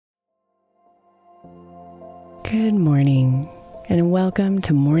Good morning, and welcome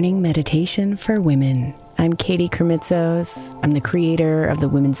to Morning Meditation for Women. I'm Katie Kremitzos. I'm the creator of the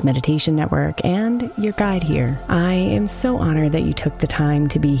Women's Meditation Network and your guide here. I am so honored that you took the time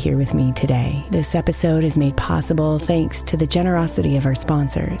to be here with me today. This episode is made possible thanks to the generosity of our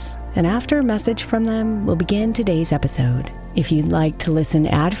sponsors. And after a message from them, we'll begin today's episode. If you'd like to listen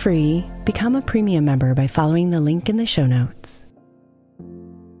ad-free, become a premium member by following the link in the show notes.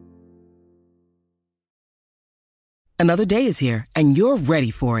 Another day is here, and you're ready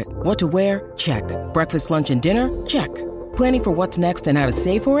for it. What to wear? Check. Breakfast, lunch, and dinner? Check. Planning for what's next and how to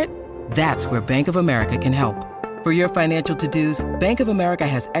save for it? That's where Bank of America can help. For your financial to-dos, Bank of America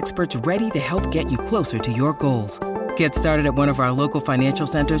has experts ready to help get you closer to your goals. Get started at one of our local financial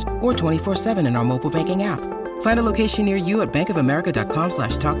centers or 24/7 in our mobile banking app. Find a location near you at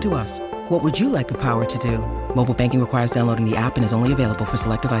bankofamerica.com/talktous. What would you like the power to do? Mobile banking requires downloading the app and is only available for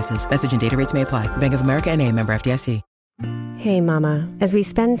select devices. Message and data rates may apply. Bank of America N.A., member FDIC. Hey Mama, as we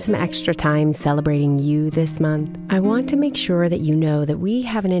spend some extra time celebrating you this month, I want to make sure that you know that we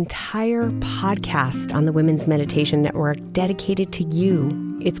have an entire podcast on the Women's Meditation Network dedicated to you.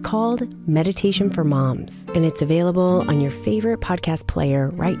 It's called Meditation for Moms, and it's available on your favorite podcast player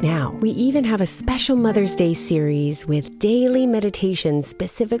right now. We even have a special Mother's Day series with daily meditations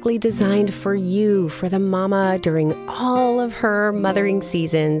specifically designed for you, for the mama, during all of her mothering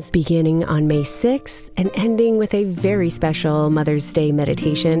seasons, beginning on May 6th and ending with a very special Mother's Day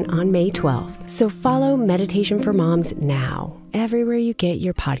meditation on May 12th. So follow Meditation for Moms now, everywhere you get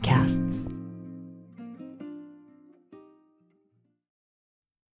your podcasts.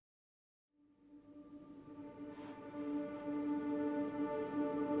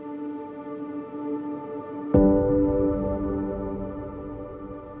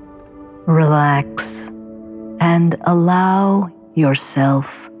 Relax and allow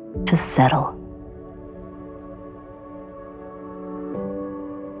yourself to settle.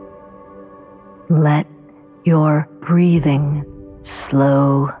 Let your breathing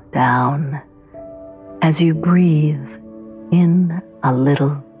slow down as you breathe in a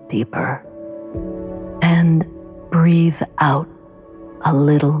little deeper and breathe out a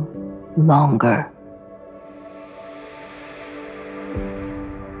little longer.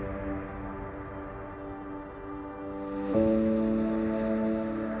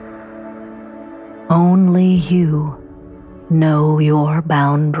 Only you know your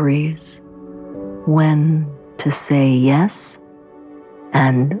boundaries, when to say yes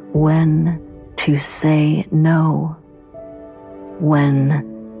and when to say no, when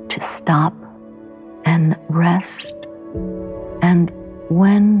to stop and rest, and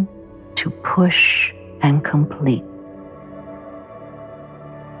when to push and complete.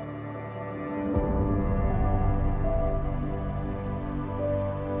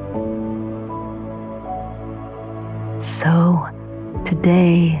 So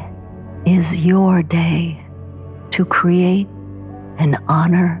today is your day to create and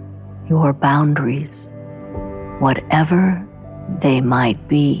honor your boundaries, whatever they might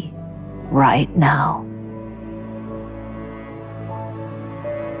be right now.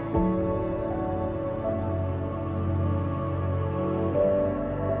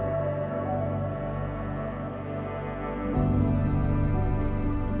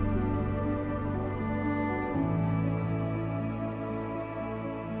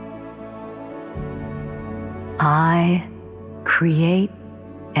 I create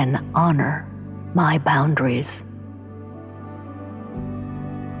and honor my boundaries.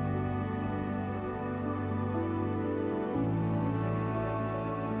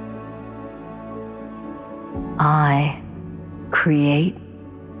 I create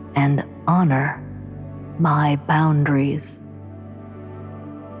and honor my boundaries.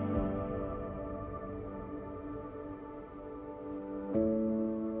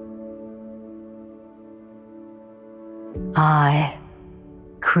 I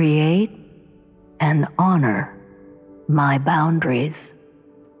create and honor my boundaries.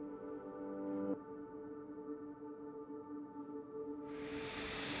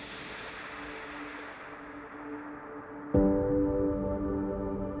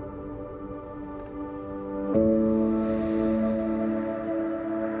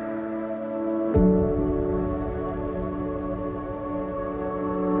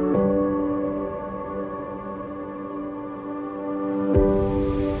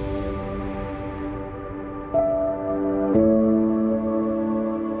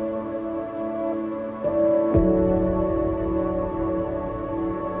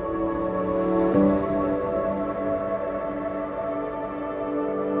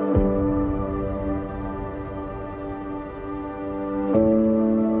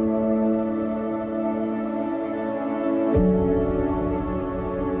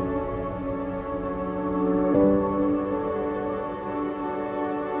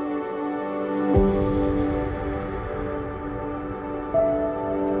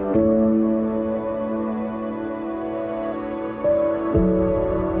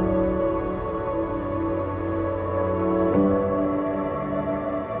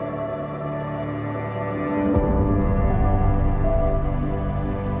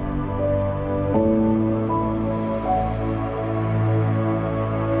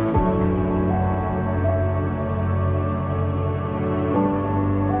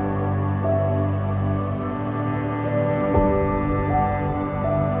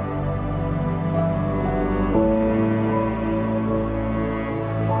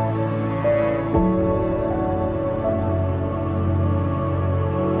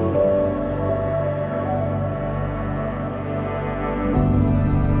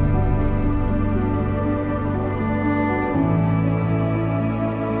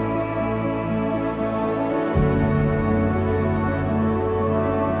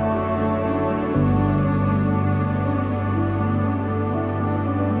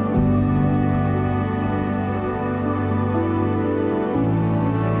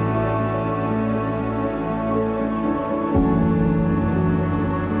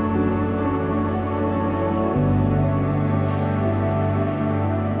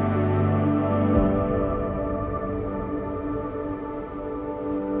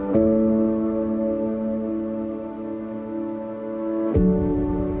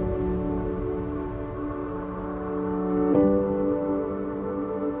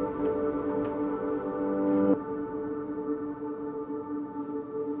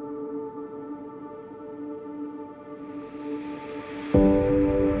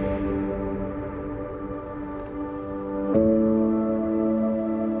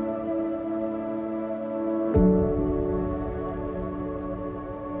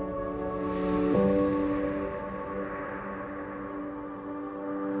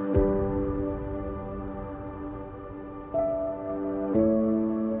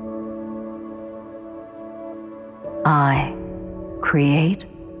 I create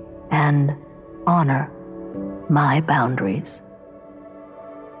and honor my boundaries.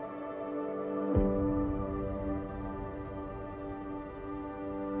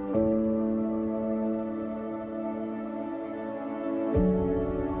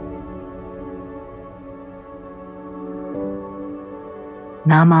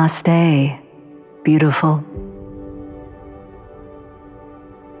 Namaste, beautiful.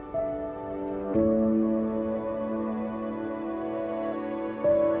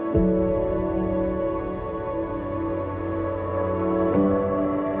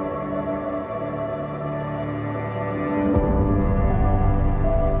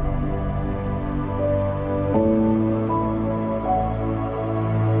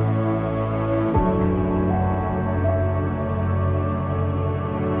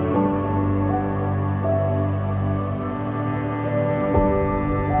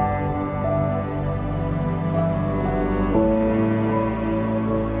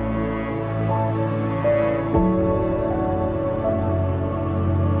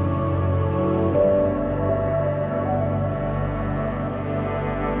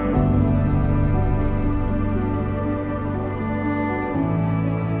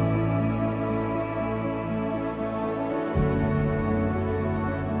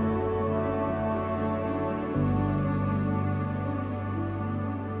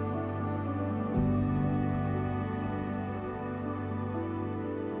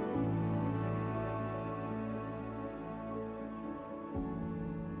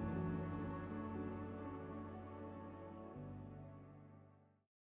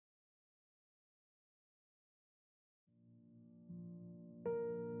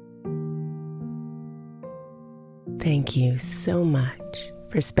 Thank you so much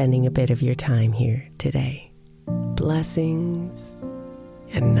for spending a bit of your time here today. Blessings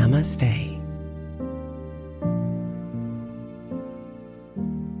and namaste.